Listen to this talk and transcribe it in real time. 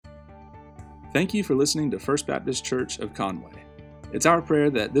Thank you for listening to First Baptist Church of Conway. It's our prayer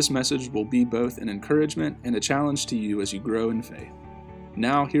that this message will be both an encouragement and a challenge to you as you grow in faith.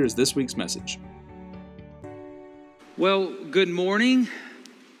 Now, here is this week's message. Well, good morning.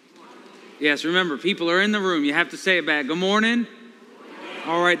 Yes, remember, people are in the room. You have to say it back. Good morning.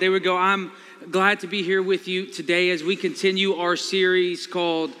 All right, there we go. I'm glad to be here with you today as we continue our series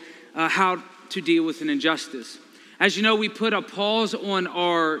called How to Deal with an Injustice. As you know, we put a pause on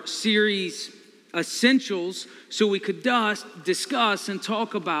our series Essentials so we could discuss and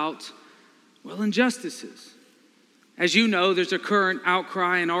talk about, injustices. As you know, there's a current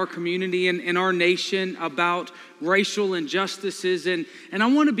outcry in our community and in our nation about racial injustices. And I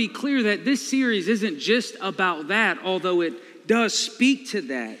want to be clear that this series isn't just about that, although it does speak to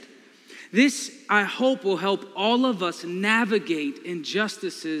that. This, I hope, will help all of us navigate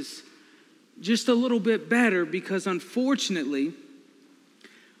injustices just a little bit better because, unfortunately,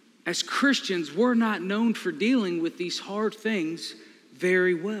 as Christians, we're not known for dealing with these hard things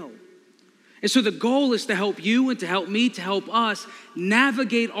very well. And so the goal is to help you and to help me, to help us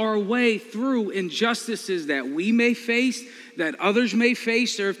navigate our way through injustices that we may face, that others may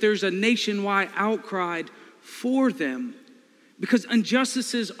face, or if there's a nationwide outcry for them. Because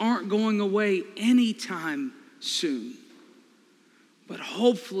injustices aren't going away anytime soon. But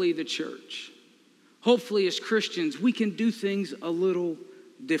hopefully the church, hopefully as Christians, we can do things a little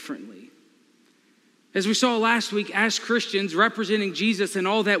differently. As we saw last week, as Christians representing Jesus in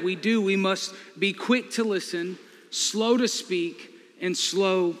all that we do, we must be quick to listen, slow to speak, and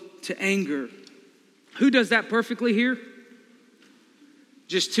slow to anger. Who does that perfectly here?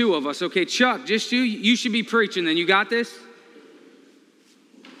 Just two of us. Okay, Chuck, just you. You should be preaching then. You got this?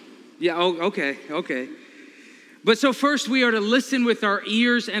 Yeah, okay. But so first we are to listen with our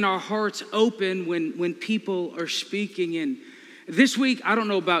ears and our hearts open when people are speaking. And this week, I don't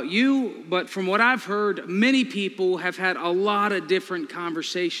know about you, but from what I've heard, many people have had a lot of different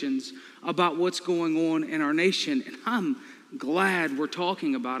conversations about what's going on in our nation. And I'm glad we're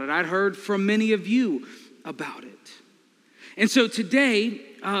talking about it. I'd heard from many of you about it. And so today,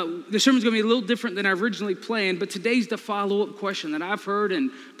 the sermon's going to be a little different than I originally planned, but today's the follow-up question that I've heard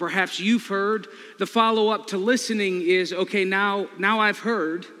and perhaps you've heard. The follow-up to listening is, okay, now I've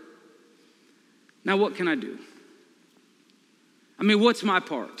heard. Now what can I do? What's my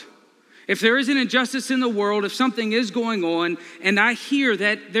part? If there is an injustice in the world, if something is going on, and I hear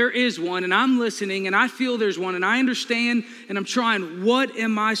that there is one, and I'm listening, and I feel there's one, and I understand, and I'm trying, what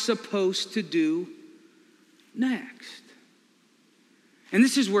am I supposed to do next? And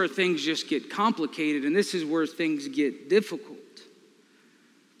this is where things just get complicated, and this is where things get difficult.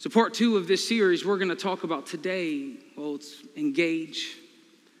 So part 2 of this series, we're going to talk about today, it's engage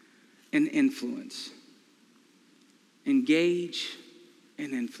and influence. Engage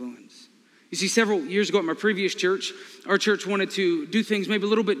and influence. You see, several years ago at my previous church, our church wanted to do things maybe a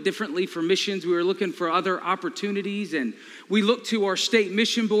little bit differently for missions. We were looking for other opportunities, and we looked to our state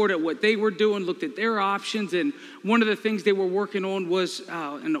mission board at what they were doing, looked at their options, and one of the things they were working on was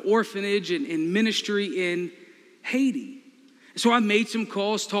an orphanage and ministry in Haiti. So I made some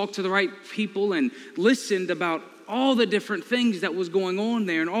calls, talked to the right people, and listened about all the different things that was going on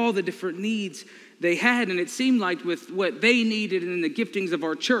there and all the different needs they had, and it seemed like with what they needed and the giftings of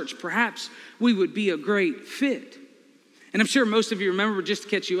our church, perhaps we would be a great fit. And I'm sure most of you remember, just to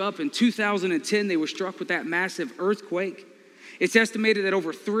catch you up, in 2010, they were struck with that massive earthquake. It's estimated that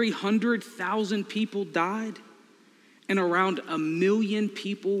over 300,000 people died and around 1 million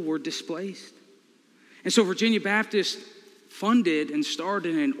people were displaced. And so Virginia Baptist funded and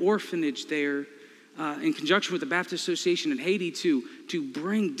started an orphanage there in conjunction with the Baptist Association in Haiti to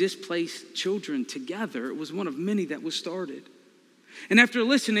bring displaced children together. It was one of many that was started. And after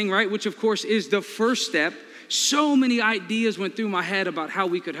listening, right, which of course is the first step, so many ideas went through my head about how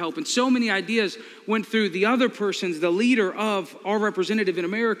we could help. And so many ideas went through the other person's, the leader of our representative in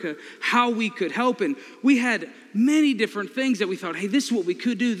America, how we could help. And we had many different things that we thought, hey, this is what we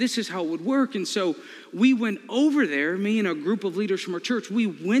could do. This is how it would work. And so we went over there, me and a group of leaders from our church, we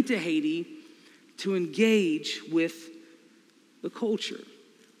went to Haiti to engage with the culture.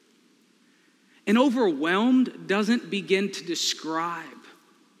 And overwhelmed doesn't begin to describe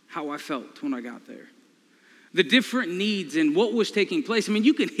how I felt when I got there. The different needs and what was taking place.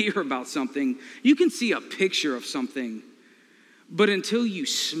 You can hear about something, you can see a picture of something, but until you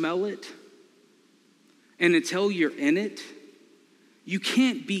smell it and until you're in it, you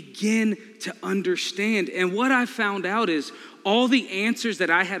can't begin to understand. And what I found out is all the answers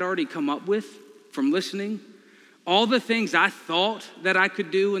that I had already come up with from listening, all the things I thought that I could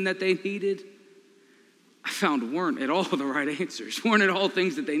do and that they needed, I found weren't at all the right answers, weren't at all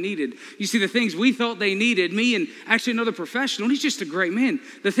things that they needed. You see, the things we thought they needed, me and actually another professional, he's just a great man.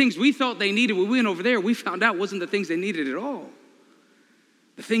 The things we thought they needed when we went over there, we found out wasn't the things they needed at all.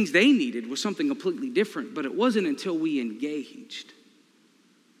 The things they needed was something completely different, but it wasn't until we engaged,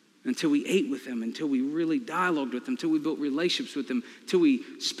 until we ate with them, until we really dialogued with them, until we built relationships with them, until we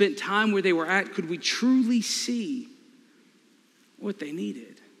spent time where they were at, could we truly see what they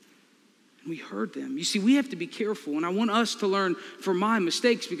needed. And we heard them. You see, we have to be careful, and I want us to learn from my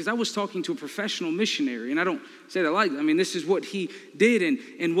mistakes, because I was talking to a professional missionary, and I don't say that lightly. I mean, this is what he did,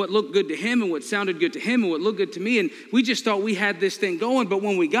 and what looked good to him, and what sounded good to him, and what looked good to me, and we just thought we had this thing going, but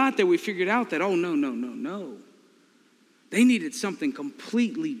when we got there, we figured out that, oh, no. They needed something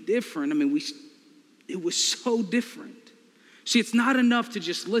completely different. I mean, it was so different. See, it's not enough to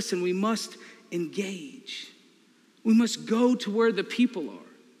just listen. We must engage. We must go to where the people are.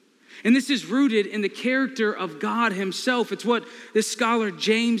 And this is rooted in the character of God himself. It's what this scholar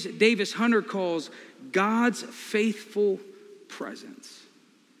James Davis Hunter calls God's faithful presence.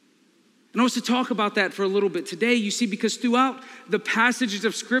 And I want to talk about that for a little bit today, you see, because throughout the passages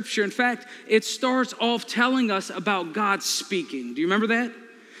of Scripture, in fact, it starts off telling us about God speaking. Do you remember that?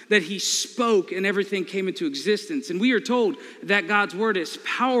 That he spoke and everything came into existence. And we are told that God's word is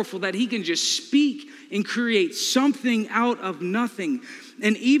powerful, that he can just speak and create something out of nothing.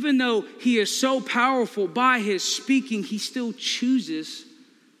 And even though he is so powerful by his speaking, he still chooses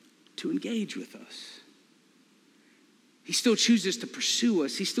to engage with us. He still chooses to pursue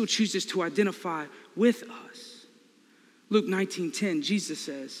us. He still chooses to identify with us. Luke 19:10, Jesus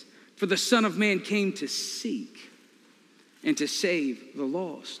says, "For the Son of Man came to seek and to save the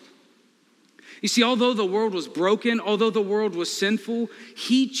lost." You see, although the world was broken, although the world was sinful,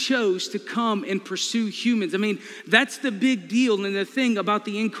 he chose to come and pursue humans. I mean, that's the big deal and the thing about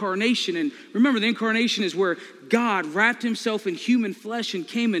the incarnation. And remember, the incarnation is where God wrapped himself in human flesh and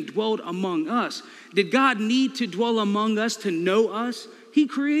came and dwelled among us. Did God need to dwell among us to know us? He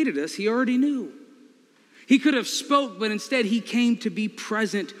created us. He already knew. He could have spoke, but instead he came to be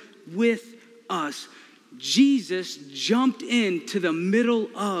present with us. Jesus jumped into the middle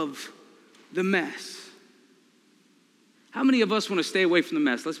of the mess. How many of us want to stay away from the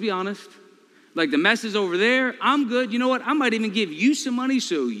mess? Let's be honest. Like, the mess is over there. I'm good. You know what? I might even give you some money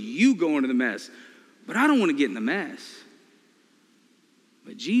so you go into the mess. But I don't want to get in the mess.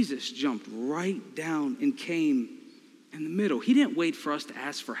 But Jesus jumped right down and came in the middle. He didn't wait for us to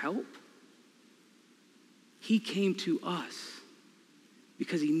ask for help. He came to us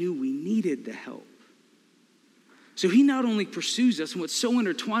because he knew we needed the help. So he not only pursues us, and what's so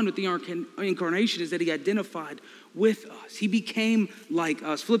intertwined with the incarnation is that he identified with us. He became like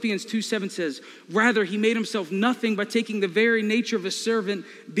us. Philippians 2:7 says, "Rather, he made himself nothing by taking the very nature of a servant,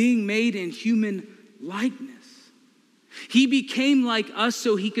 being made in human likeness." He became like us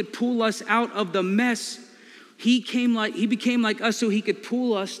so he could pull us out of the mess. He became like us so he could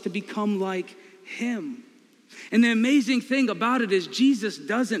pull us to become like him. And the amazing thing about it is Jesus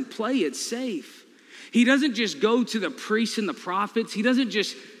doesn't play it safe. He doesn't just go to the priests and the prophets. He doesn't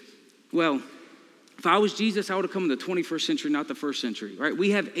just, well, if I was Jesus, I would have come in the 21st century, not the first century, right? We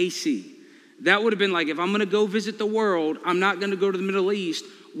have AC. That would have been like, if I'm going to go visit the world, I'm not going to go to the Middle East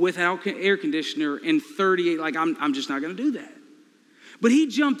without air conditioner in 38. Like, I'm just not going to do that. But he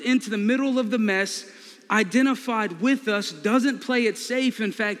jumped into the middle of the mess, identified with us, doesn't play it safe.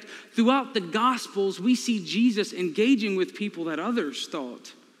 In fact, throughout the Gospels, we see Jesus engaging with people that others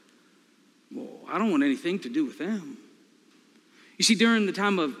thought, well, I don't want anything to do with them. You see, during the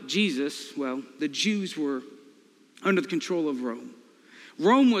time of Jesus, well, the Jews were under the control of Rome.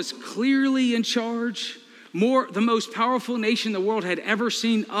 Rome was clearly in charge, the most powerful nation the world had ever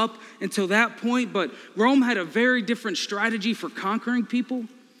seen up until that point. But Rome had a very different strategy for conquering people.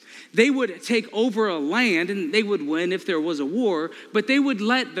 They would take over a land and they would win if there was a war, but they would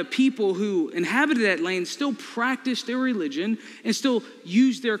let the people who inhabited that land still practice their religion and still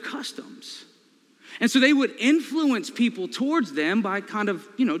use their customs. And so they would influence people towards them by kind of,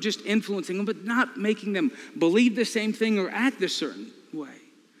 just influencing them, but not making them believe the same thing or act a certain way.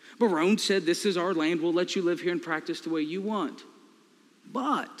 But Rome said, this is our land. We'll let you live here and practice the way you want.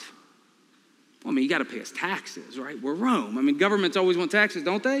 But, you got to pay us taxes, right? We're Rome. Governments always want taxes,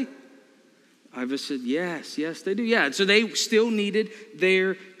 don't they? I just said, yes, they do. Yeah, so they still needed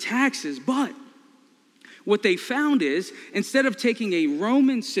their taxes. But what they found is, instead of taking a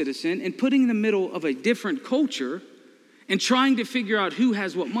Roman citizen and putting in the middle of a different culture and trying to figure out who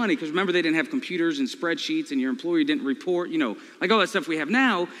has what money. Because remember, they didn't have computers and spreadsheets, and your employer didn't report, like all that stuff we have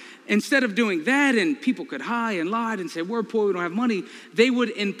now. Instead of doing that, and people could hide and lie and say, we're poor, we don't have money, they would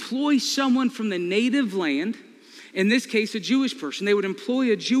employ someone from the native land, in this case, a Jewish person. They would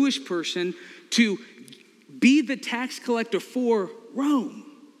employ a Jewish person to be the tax collector for Rome.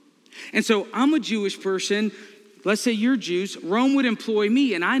 And so I'm a Jewish person. Let's say you're Jews. Rome would employ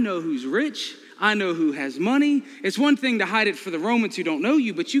me, and I know who's rich. I know who has money. It's one thing to hide it for the Romans who don't know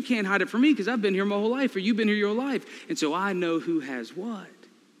you, but you can't hide it for me because I've been here my whole life, or you've been here your whole life. And so I know who has what.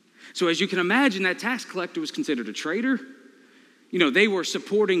 So as you can imagine, that tax collector was considered a traitor. They were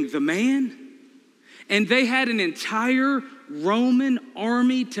supporting the man. And they had an entire Roman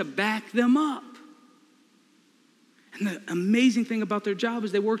army to back them up. And the amazing thing about their job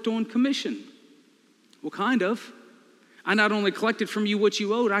is they worked on commission. Well, kind of. I not only collected from you what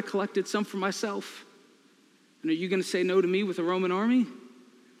you owed, I collected some for myself. And are you going to say no to me with a Roman army?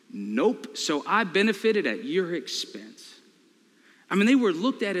 Nope. So I benefited at your expense. They were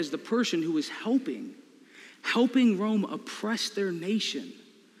looked at as the person who was helping Rome oppress their nation.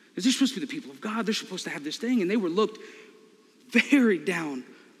 Because they're supposed to be the people of God. They're supposed to have this thing. And they were looked very down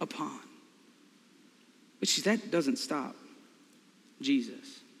upon. But see, that doesn't stop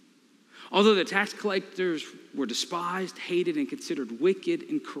Jesus. Although the tax collectors were despised, hated, and considered wicked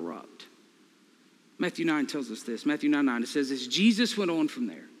and corrupt. Matthew 9 tells us this. Matthew 9:9, it says, as Jesus went on from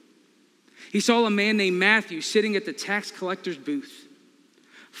there, he saw a man named Matthew sitting at the tax collector's booth.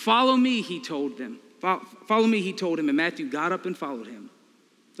 Follow me, he told them. Follow me, he told him, and Matthew got up and followed him.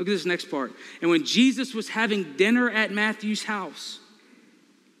 Look at this next part. And when Jesus was having dinner at Matthew's house,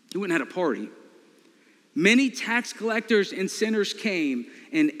 he went and had a party. Many tax collectors and sinners came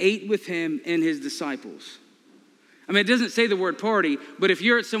and ate with him and his disciples. It doesn't say the word party, but if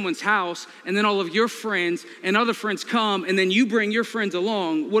you're at someone's house and then all of your friends and other friends come and then you bring your friends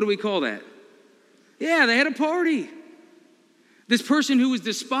along, what do we call that? Yeah, they had a party. This person who was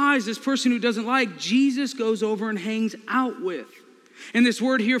despised, this person who doesn't like, Jesus goes over and hangs out with. And this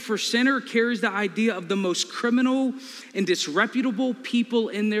word here for sinner carries the idea of the most criminal and disreputable people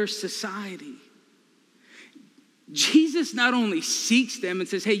in their society. Jesus not only seeks them and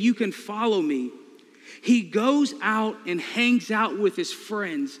says, hey, you can follow me. He goes out and hangs out with his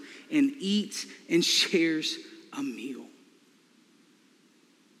friends and eats and shares a meal.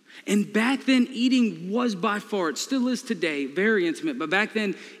 And back then, eating was by far, it still is today, very intimate. But back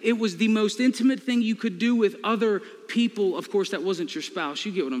then, it was the most intimate thing you could do with other people. Of course, that wasn't your spouse.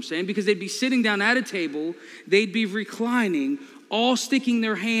 You get what I'm saying? Because they'd be sitting down at a table. They'd be reclining, all sticking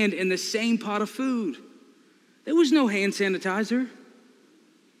their hand in the same pot of food. There was no hand sanitizer,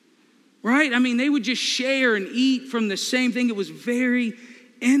 right? They would just share and eat from the same thing. It was very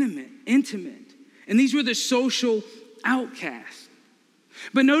intimate. And these were the social outcasts.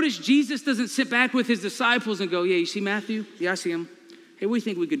 But notice Jesus doesn't sit back with his disciples and go, yeah, you see Matthew? Yeah, I see him. Hey, what do you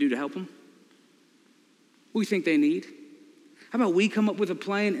think we could do to help him? What do you think they need? How about we come up with a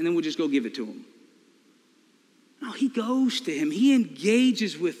plan and then we'll just go give it to him? No, he goes to him. He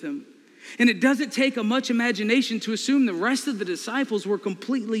engages with him. And it doesn't take a much imagination to assume the rest of the disciples were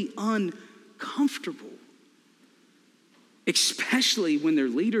completely uncomfortable. Especially when their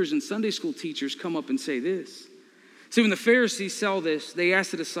leaders and Sunday school teachers come up and say this. See, when the Pharisees saw this, they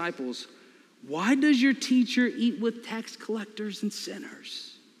asked the disciples, why does your teacher eat with tax collectors and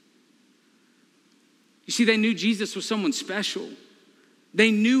sinners? You see, they knew Jesus was someone special.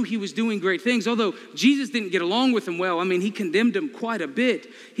 They knew he was doing great things, although Jesus didn't get along with them well. He condemned them quite a bit.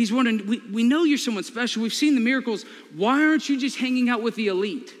 He's wondering, we know you're someone special. We've seen the miracles. Why aren't you just hanging out with the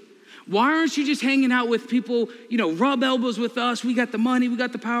elite? Why aren't you just hanging out with people, rub elbows with us? We got the money, we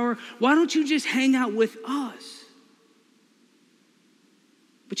got the power. Why don't you just hang out with us?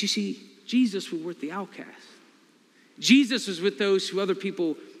 But you see, Jesus was with the outcast. Jesus was with those who other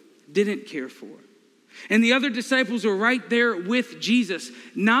people didn't care for. And the other disciples were right there with Jesus,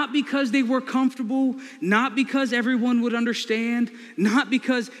 not because they were comfortable, not because everyone would understand, not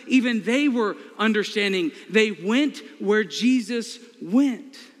because even they were understanding. They went where Jesus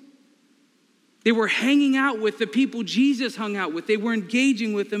went. They were hanging out with the people Jesus hung out with. They were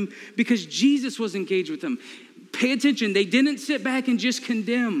engaging with them because Jesus was engaged with them. Pay attention. They didn't sit back and just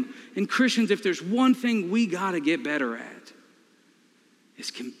condemn. And Christians, if there's one thing we got to get better at,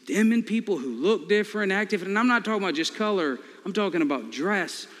 it's condemning people who look different, act different. And I'm not talking about just color. I'm talking about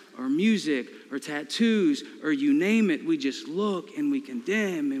dress or music or tattoos or you name it. We just look and we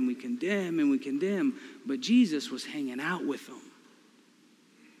condemn and we condemn and we condemn. But Jesus was hanging out with them.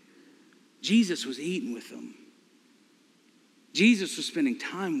 Jesus was eating with them. Jesus was spending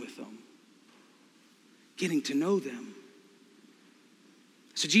time with them, getting to know them.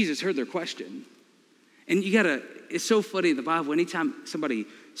 So Jesus heard their question. And it's so funny in the Bible, anytime somebody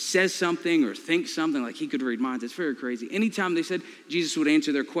says something or thinks something, like he could read minds, it's very crazy. Anytime they said Jesus would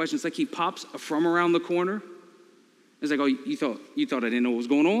answer their questions, it's like he pops from around the corner. It's like, oh, you thought I didn't know what was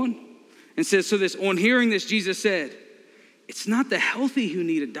going on? And says, on hearing this, Jesus said, it's not the healthy who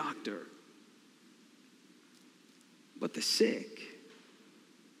need a doctor, but the sick.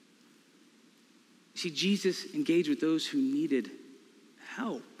 See, Jesus engaged with those who needed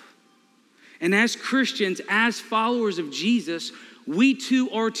help. And as Christians, as followers of Jesus, we too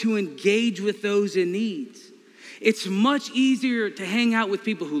are to engage with those in need. It's much easier to hang out with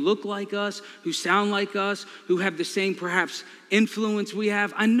people who look like us, who sound like us, who have the same perhaps influence we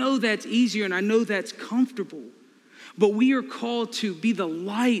have. I know that's easier and I know that's comfortable. But we are called to be the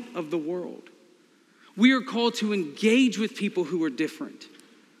light of the world. We are called to engage with people who are different.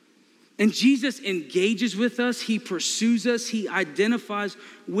 And Jesus engages with us, he pursues us, he identifies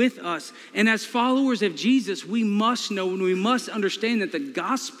with us. And as followers of Jesus, we must know and we must understand that the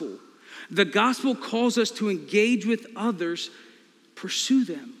gospel calls us to engage with others, pursue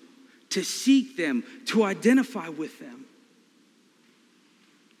them, to seek them, to identify with them.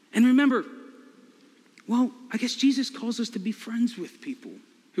 And remember, I guess Jesus calls us to be friends with people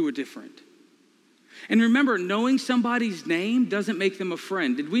who are different. And remember, knowing somebody's name doesn't make them a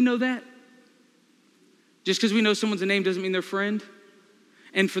friend. Did we know that? Just because we know someone's name doesn't mean they're a friend.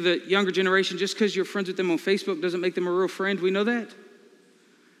 And for the younger generation, just because you're friends with them on Facebook doesn't make them a real friend. We know that?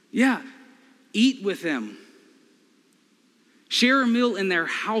 Yeah. Eat with them. Share a meal in their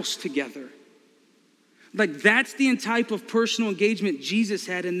house together. Like that's the type of personal engagement Jesus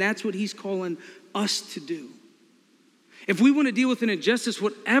had, and that's what he's calling us to do. If we want to deal with an injustice,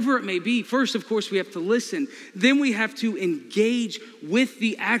 whatever it may be, first, of course, we have to listen. Then we have to engage with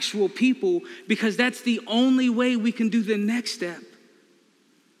the actual people, because that's the only way we can do the next step,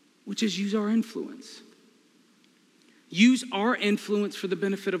 which is use our influence. Use our influence for the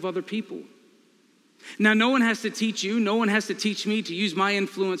benefit of other people. Now, no one has to teach you, no one has to teach me to use my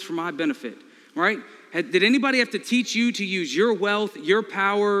influence for my benefit, right? Did anybody have to teach you to use your wealth, your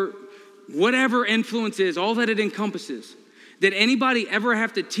power, whatever influence is, all that it encompasses? Did anybody ever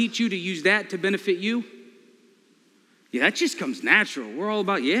have to teach you to use that to benefit you? Yeah, that just comes natural. We're all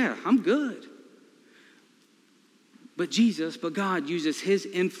about, I'm good. But God uses his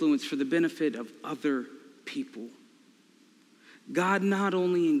influence for the benefit of other people. God not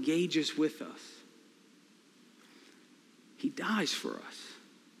only engages with us, he dies for us,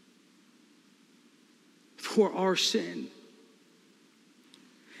 for our sin.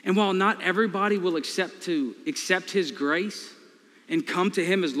 And while not everybody will accept his grace and come to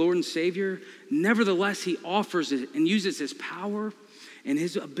him as Lord and Savior, nevertheless, he offers it and uses his power and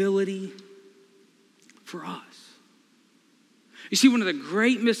his ability for us. You see, one of the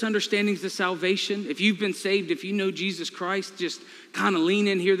great misunderstandings of salvation, if you've been saved, if you know Jesus Christ, just kind of lean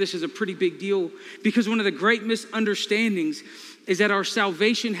in here. This is a pretty big deal, because one of the great misunderstandings is that our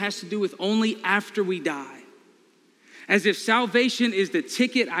salvation has to do with only after we die. As if salvation is the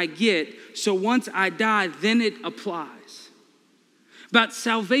ticket I get, so once I die, then it applies. But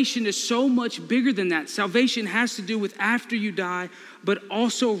salvation is so much bigger than that. Salvation has to do with after you die, but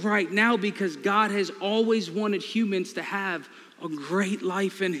also right now, because God has always wanted humans to have a great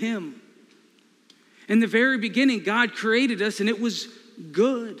life in him. In the very beginning, God created us and it was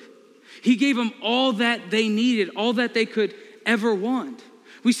good. He gave them all that they needed, all that they could ever want.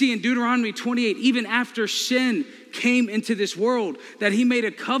 We see in Deuteronomy 28, even after sin came into this world, that he made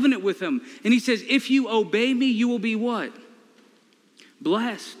a covenant with them. And he says, if you obey me, you will be what?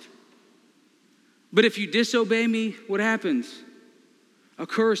 Blessed. But if you disobey me, what happens? A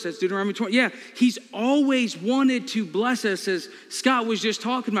curse. That's Deuteronomy 20. Yeah, he's always wanted to bless us, as Scott was just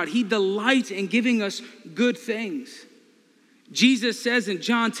talking about. He delights in giving us good things. Jesus says in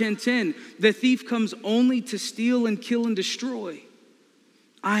John 10:10, the thief comes only to steal and kill and destroy.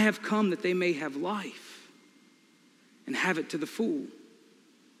 I have come that they may have life and have it to the full.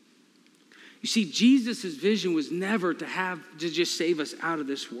 You see, Jesus' vision was never to just save us out of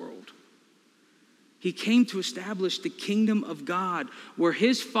this world. He came to establish the kingdom of God, where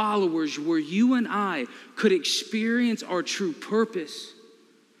his followers, where you and I could experience our true purpose,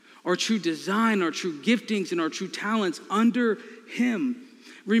 our true design, our true giftings, and our true talents under him.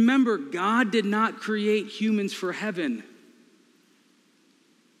 Remember, God did not create humans for heaven.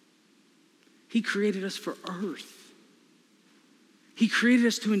 He created us for earth. He created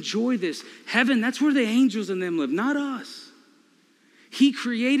us to enjoy this. Heaven, that's where the angels and them live, not us. He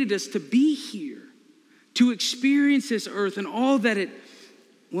created us to be here, to experience this earth and all that it,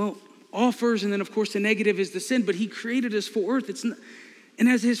 offers. And then, of course, the negative is the sin. But he created us for earth. And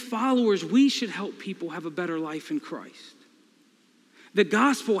as his followers, we should help people have a better life in Christ. The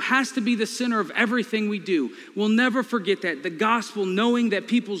gospel has to be the center of everything we do. We'll never forget that. The gospel, knowing that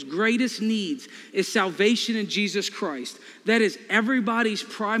people's greatest needs is salvation in Jesus Christ. That is everybody's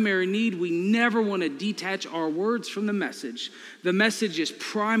primary need. We never want to detach our words from the message. The message is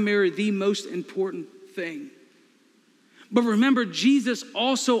primary, the most important thing. But remember, Jesus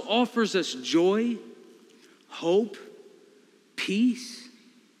also offers us joy, hope, peace.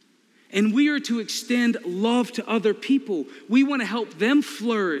 And we are to extend love to other people. We want to help them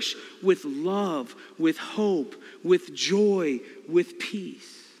flourish with love, with hope, with joy, with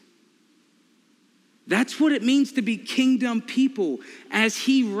peace. That's what it means to be kingdom people. As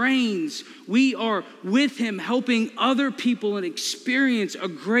he reigns, we are with him, helping other people and experience a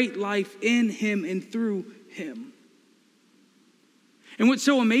great life in him and through him. And what's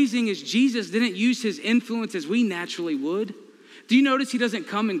so amazing is Jesus didn't use his influence as we naturally would. Do you notice he doesn't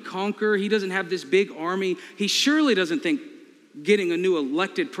come and conquer? He doesn't have this big army. He surely doesn't think getting a new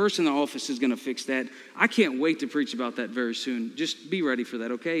elected person in the office is going to fix that. I can't wait to preach about that very soon. Just be ready for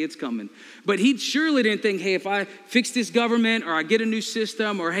that, okay? It's coming. But he surely didn't think, hey, if I fix this government or I get a new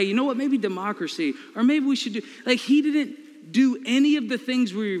system or, hey, you know what, maybe democracy or maybe we should do. Like, he didn't do any of the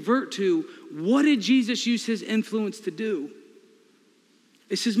things we revert to. What did Jesus use his influence to do?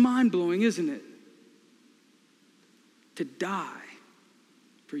 This is mind-blowing, isn't it? To die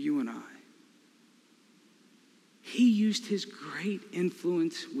for you and I. He used his great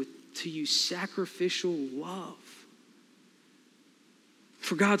influence to use sacrificial love.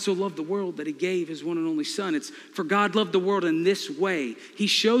 For God so loved the world that he gave his one and only son. It's for God loved the world in this way. He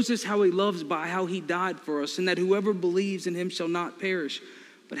shows us how he loves by how he died for us, and that whoever believes in him shall not perish,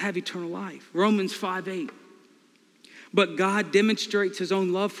 but have eternal life. Romans 5:8. But God demonstrates his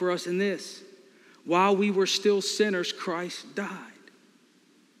own love for us in this: while we were still sinners, Christ died.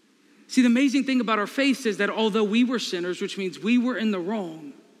 See, the amazing thing about our faith is that although we were sinners, which means we were in the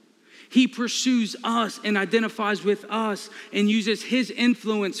wrong, he pursues us and identifies with us and uses his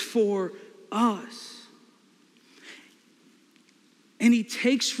influence for us. And he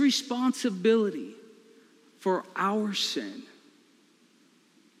takes responsibility for our sin.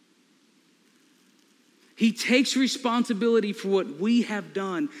 He takes responsibility for what we have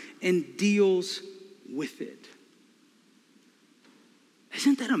done and deals with it.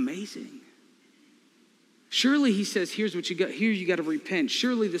 Isn't that amazing? Surely he says, here's what you got. Here you got to repent.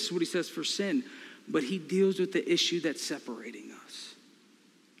 Surely this is what he says for sin. But he deals with the issue that's separating us.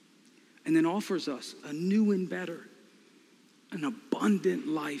 And then offers us a new and better, an abundant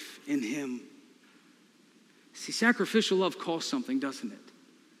life in him. See, sacrificial love costs something, doesn't it?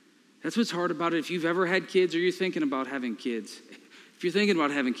 That's what's hard about it. If you've ever had kids or you're thinking about having kids, if you're thinking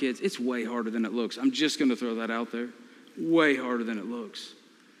about having kids, it's way harder than it looks. I'm just going to throw that out there. Way harder than it looks.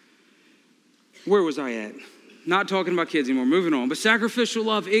 Where was I at? Not talking about kids anymore. Moving on. But sacrificial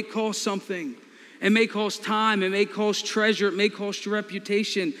love, it costs something. It may cost time. It may cost treasure. It may cost your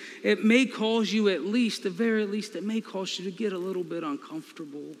reputation. It may cause you at least, the very least, it may cost you to get a little bit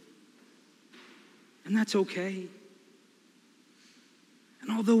uncomfortable. And that's okay.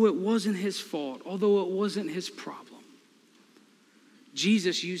 And although it wasn't his fault, although it wasn't his problem,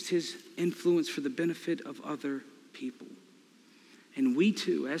 Jesus used his influence for the benefit of other people. And we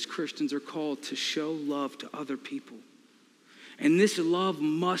too, as Christians, are called to show love to other people. And this love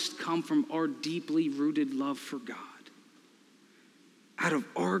must come from our deeply rooted love for God. Out of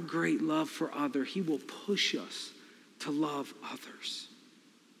our great love for others, he will push us to love others.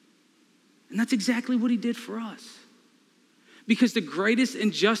 And that's exactly what he did for us. Because the greatest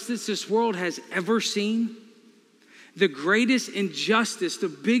injustice this world has ever seen, the greatest injustice, the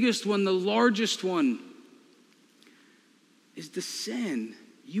biggest one, the largest one, is the sin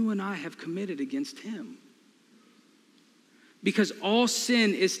you and I have committed against him. Because all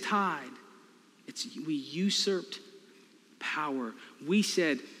sin is tied. We usurped power. We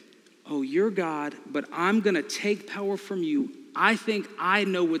said, oh, you're God, but I'm going to take power from you. I think I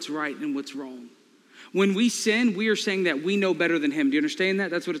know what's right and what's wrong. When we sin, we are saying that we know better than him. Do you understand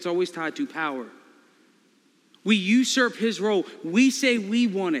that? That's what it's always tied to, power. We usurp his role. We say we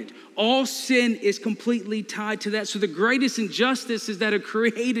want it. All sin is completely tied to that. So the greatest injustice is that a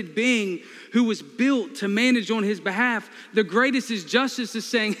created being who was built to manage on his behalf, the greatest injustice is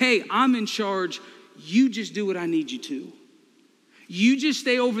saying, hey, I'm in charge. You just do what I need you to. You just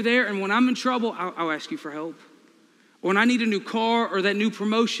stay over there, and when I'm in trouble, I'll ask you for help. When I need a new car or that new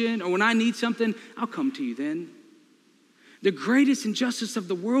promotion, or when I need something, I'll come to you then. The greatest injustice of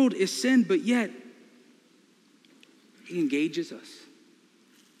the world is sin, but yet he engages us.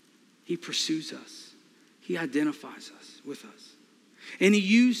 He pursues us. He identifies us with us. And he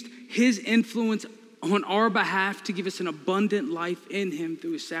used his influence on our behalf to give us an abundant life in him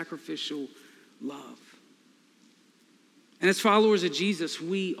through his sacrificial love. And as followers of Jesus,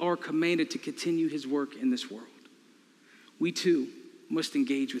 we are commanded to continue his work in this world. We too must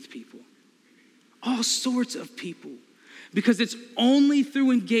engage with people, all sorts of people, because it's only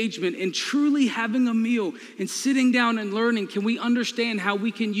through engagement and truly having a meal and sitting down and learning can we understand how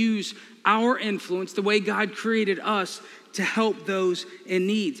we can use our influence the way God created us to help those in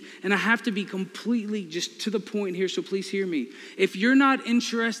need. And I have to be completely just to the point here, so please hear me. If you're not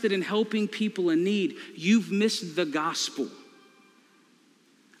interested in helping people in need, you've missed the gospel.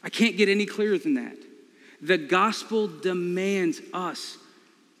 I can't get any clearer than that. The gospel demands us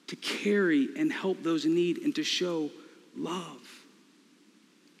to carry and help those in need and to show love.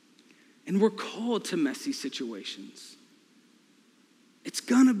 And we're called to messy situations. It's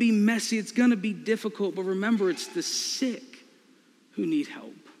gonna be messy, it's gonna be difficult, but remember, it's the sick who need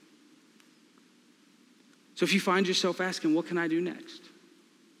help. So if you find yourself asking, what can I do next?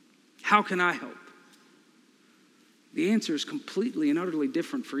 How can I help? The answer is completely and utterly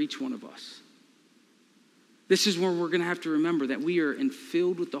different for each one of us. This is where we're gonna have to remember that we are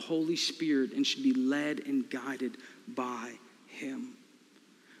filled with the Holy Spirit and should be led and guided by him.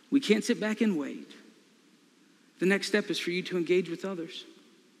 We can't sit back and wait. The next step is for you to engage with others.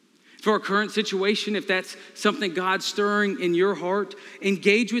 For our current situation, if that's something God's stirring in your heart,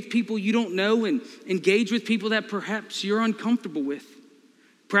 engage with people you don't know and engage with people that perhaps you're uncomfortable with.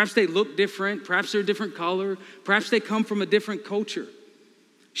 Perhaps they look different, perhaps they're a different color, perhaps they come from a different culture.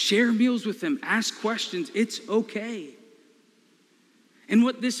 Share meals with them, ask questions, it's okay. And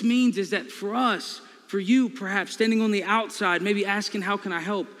what this means is that for us, for you perhaps standing on the outside, maybe asking, how can I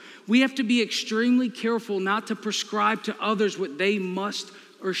help? We have to be extremely careful not to prescribe to others what they must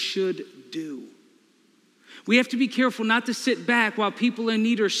or should do. We have to be careful not to sit back while people in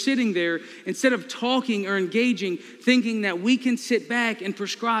need are sitting there instead of talking or engaging, thinking that we can sit back and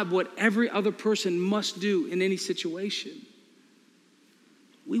prescribe what every other person must do in any situation.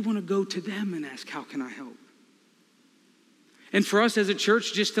 We want to go to them and ask, how can I help? And for us as a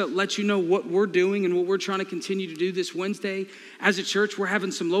church, just to let you know what we're doing and what we're trying to continue to do this Wednesday, as a church, we're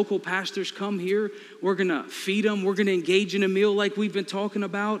having some local pastors come here. We're going to feed them. We're going to engage in a meal like we've been talking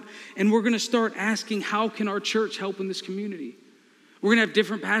about. And we're going to start asking, how can our church help in this community? We're going to have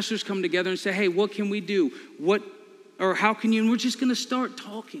different pastors come together and say, hey, what can we do? How can you? And we're just going to start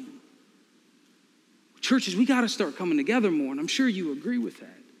talking. Churches, we got to start coming together more. And I'm sure you agree with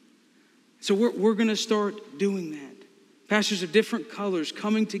that. So we're going to start doing that. Pastors of different colors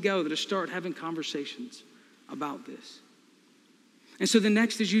coming together to start having conversations about this. And so the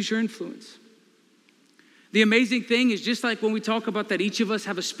next is use your influence. The amazing thing is just like when we talk about that each of us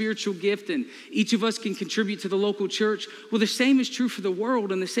have a spiritual gift and each of us can contribute to the local church. Well, the same is true for the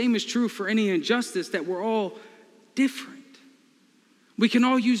world and the same is true for any injustice, that we're all different. We can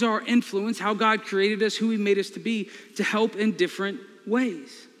all use our influence, how God created us, who he made us to be, to help in different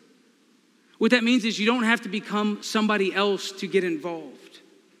ways. What that means is you don't have to become somebody else to get involved.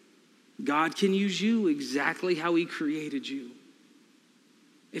 God can use you exactly how he created you,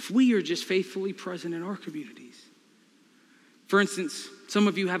 if we are just faithfully present in our communities. For instance, some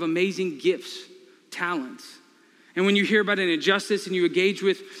of you have amazing gifts, talents. And when you hear about an injustice and you engage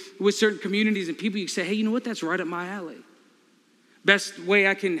with certain communities and people, you say, hey, you know what? That's right up my alley. Best way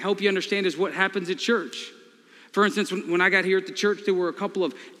I can help you understand is what happens at church. For instance, when I got here at the church, there were a couple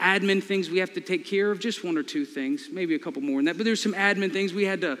of admin things we have to take care of, just one or two things, maybe a couple more than that. But there's some admin things we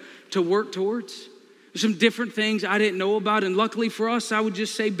had to work towards. There's some different things I didn't know about. And luckily for us, I would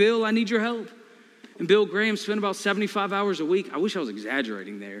just say, Bill, I need your help. And Bill Graham spent about 75 hours a week. I wish I was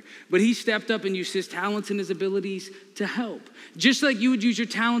exaggerating there. But he stepped up and used his talents and his abilities to help. Just like you would use your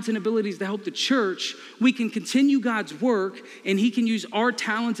talents and abilities to help the church, we can continue God's work, and he can use our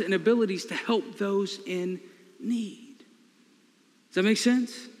talents and abilities to help those in need. Does that make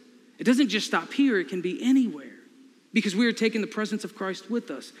sense? It doesn't just stop here, it can be anywhere, because we are taking the presence of Christ with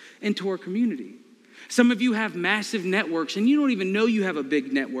us into our community. Some of you have massive networks and you don't even know you have a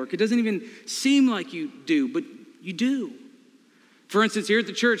big network. It doesn't even seem like you do, but you do. For instance, here at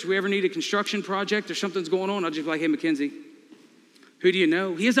the church, if we ever need a construction project or something's going on, I'll just be like, hey, Mackenzie, who do you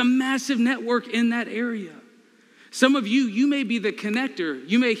know? He has a massive network in that area. Some of you may be the connector.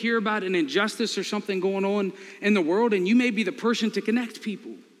 You may hear about an injustice or something going on in the world, and you may be the person to connect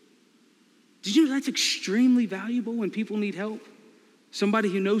people. Did you know that's extremely valuable when people need help? Somebody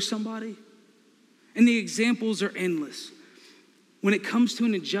who knows somebody? And the examples are endless. When it comes to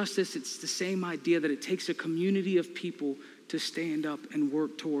an injustice, it's the same idea that it takes a community of people to stand up and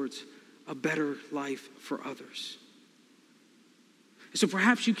work towards a better life for others. So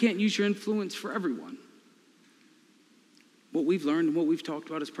perhaps you can't use your influence for everyone. What we've learned and what we've talked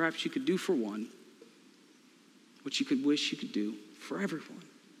about is perhaps you could do for one what you could wish you could do for everyone.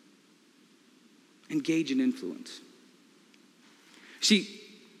 Engage in influence. See,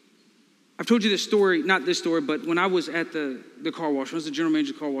 I've told you this story, not this story, but when I was at the car wash, when I was the general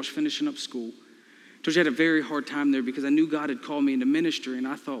manager of the car wash finishing up school, I told you I had a very hard time there because I knew God had called me into ministry, and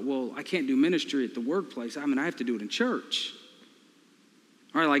I thought, well, I can't do ministry at the workplace. I have to do it in church.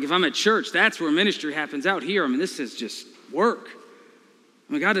 All right, like if I'm at church, that's where ministry happens. Out here, this is just work.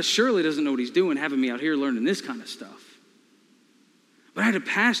 God surely doesn't know what he's doing having me out here learning this kind of stuff. But I had a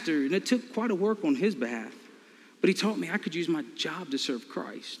pastor, and it took quite a work on his behalf, but he taught me I could use my job to serve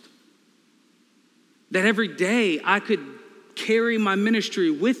Christ. That every day I could carry my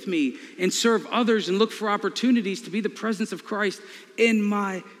ministry with me and serve others and look for opportunities to be the presence of Christ in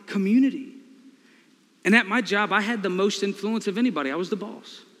my community. And at my job, I had the most influence of anybody. I was the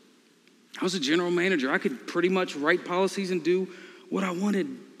boss. I was a general manager. I could pretty much write policies and do what I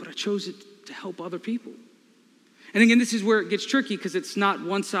wanted, but I chose it to help other people. And again, this is where it gets tricky because it's not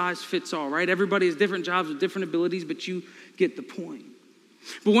one size fits all, right? Everybody has different jobs with different abilities, but you get the point.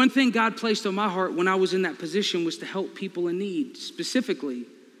 But one thing God placed on my heart when I was in that position was to help people in need, specifically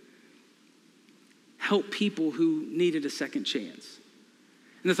help people who needed a second chance.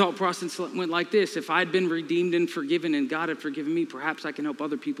 And the thought process went like this: if I'd been redeemed and forgiven and God had forgiven me, perhaps I can help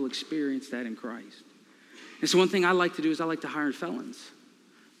other people experience that in Christ. And so one thing I like to do is I like to hire felons.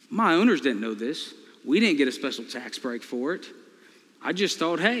 My owners didn't know this. We didn't get a special tax break for it. I just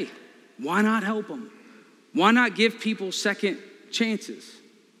thought, hey, why not help them? Why not give people second chances?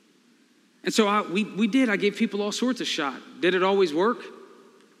 And so we did. I gave people all sorts of shot. Did it always work?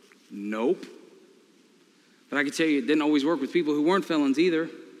 Nope. But I can tell you it didn't always work with people who weren't felons either.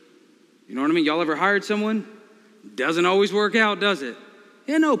 You know what I mean? Y'all ever hired someone? Doesn't always work out, does it?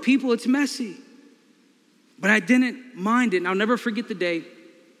 Yeah, no, people, it's messy. But I didn't mind it. And I'll never forget the day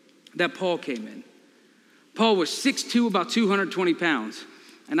that Paul came in. Paul was 6'2", about 220 pounds.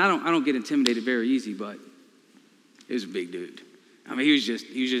 And I don't get intimidated very easy, but he was a big dude. He was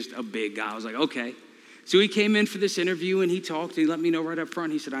just a big guy. I was like, okay. So he came in for this interview and he talked and he let me know right up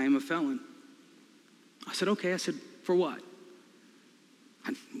front. He said, I am a felon. I said, okay. I said, for what?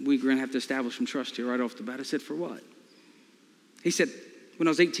 We're going to have to establish some trust here right off the bat. I said, for what? He said, when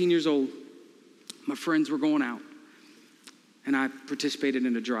I was 18 years old, my friends were going out and I participated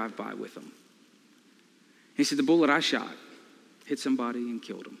in a drive-by with them. He said, the bullet I shot hit somebody and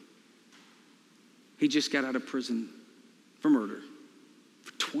killed him. He just got out of prison for murder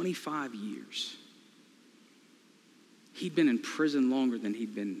for 25 years. He'd been in prison longer than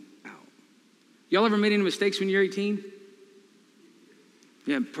he'd been out. Y'all ever made any mistakes when you're 18?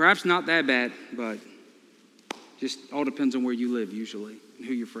 Yeah, perhaps not that bad, but just all depends on where you live usually and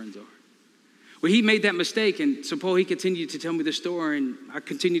who your friends are. Well, he made that mistake, and so Paul, he continued to tell me the story, and I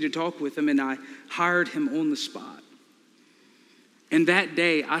continued to talk with him, and I hired him on the spot. And that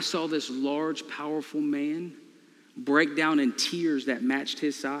day, I saw this large, powerful man break down in tears that matched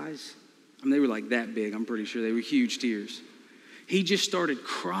his size. They were like that big. I'm pretty sure they were huge tears. He just started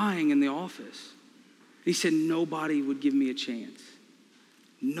crying in the office. He said, nobody would give me a chance.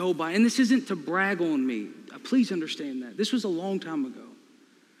 Nobody. And this isn't to brag on me. Please understand that. This was a long time ago.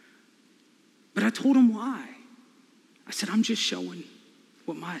 But I told him why. I said, I'm just showing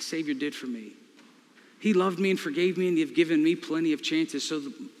what my Savior did for me. He loved me and forgave me, and he've given me plenty of chances. So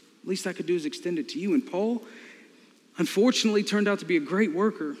the least I could do is extend it to you. And Paul, unfortunately, turned out to be a great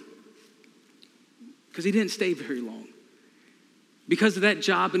worker because he didn't stay very long. Because of that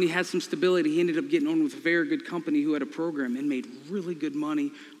job and he had some stability, he ended up getting on with a very good company who had a program and made really good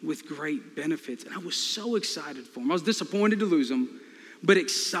money with great benefits. And I was so excited for him. I was disappointed to lose him, but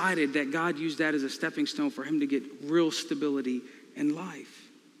excited that God used that as a stepping stone for him to get real stability in life.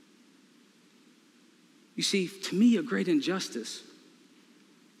 You see, to me, a great injustice.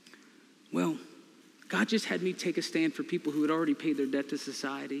 Well, God just had me take a stand for people who had already paid their debt to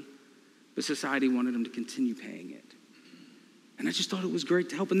society, but society wanted them to continue paying it. And I just thought it was great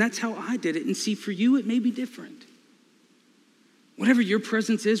to help. And that's how I did it. And see, for you, it may be different. Whatever your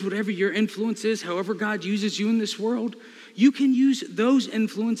presence is, whatever your influence is, however God uses you in this world, you can use those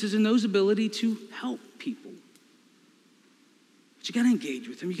influences and those ability to help people. But you got to engage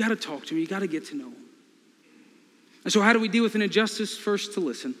with them. You got to talk to them. You got to get to know them. And so how do we deal with an injustice? First, to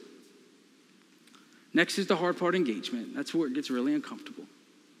listen. Next is the hard part, engagement. That's where it gets really uncomfortable.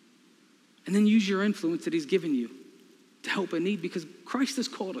 And then use your influence that he's given you to help a need, because Christ has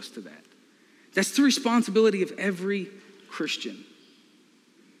called us to that. That's the responsibility of every Christian.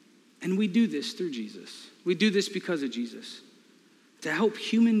 And we do this through Jesus. We do this because of Jesus. to help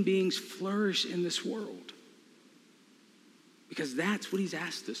human beings flourish in this world. Because that's what he's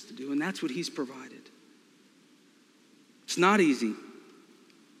asked us to do, and that's what he's provided. It's not easy,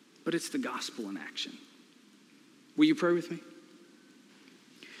 but it's the gospel in action. Will you pray with me?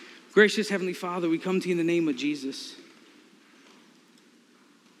 Gracious Heavenly Father, we come to you in the name of Jesus.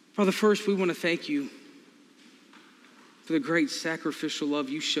 Father, first we want to thank you for the great sacrificial love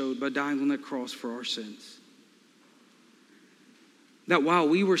you showed by dying on that cross for our sins. That while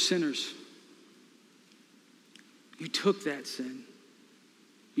we were sinners, you took that sin.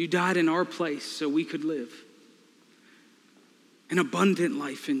 You died in our place so we could live an abundant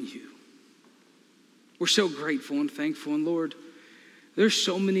life in you. We're so grateful and thankful. And Lord, there's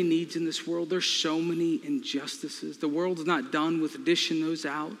so many needs in this world. There's so many injustices. The world's not done with dishing those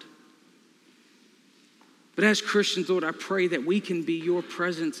out. But as Christians, Lord, I pray that we can be your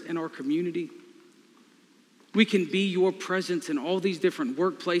presence in our community. We can be your presence in all these different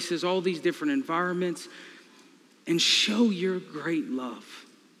workplaces, all these different environments, and show your great love.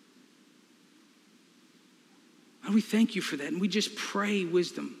 And we thank you for that. And we just pray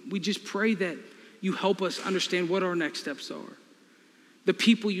wisdom. We just pray that you help us understand what our next steps are. The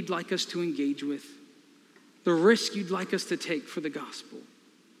people you'd like us to engage with. The risk you'd like us to take for the gospel.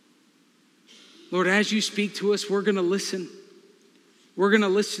 Lord, as you speak to us, we're going to listen. We're going to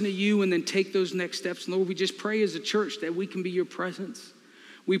listen to you and then take those next steps. And Lord, we just pray as a church that we can be your presence.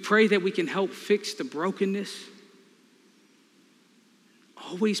 We pray that we can help fix the brokenness.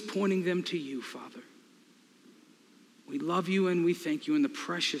 Always pointing them to you, Father. We love you and we thank you. In the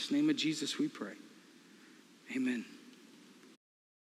precious name of Jesus we pray. Amen.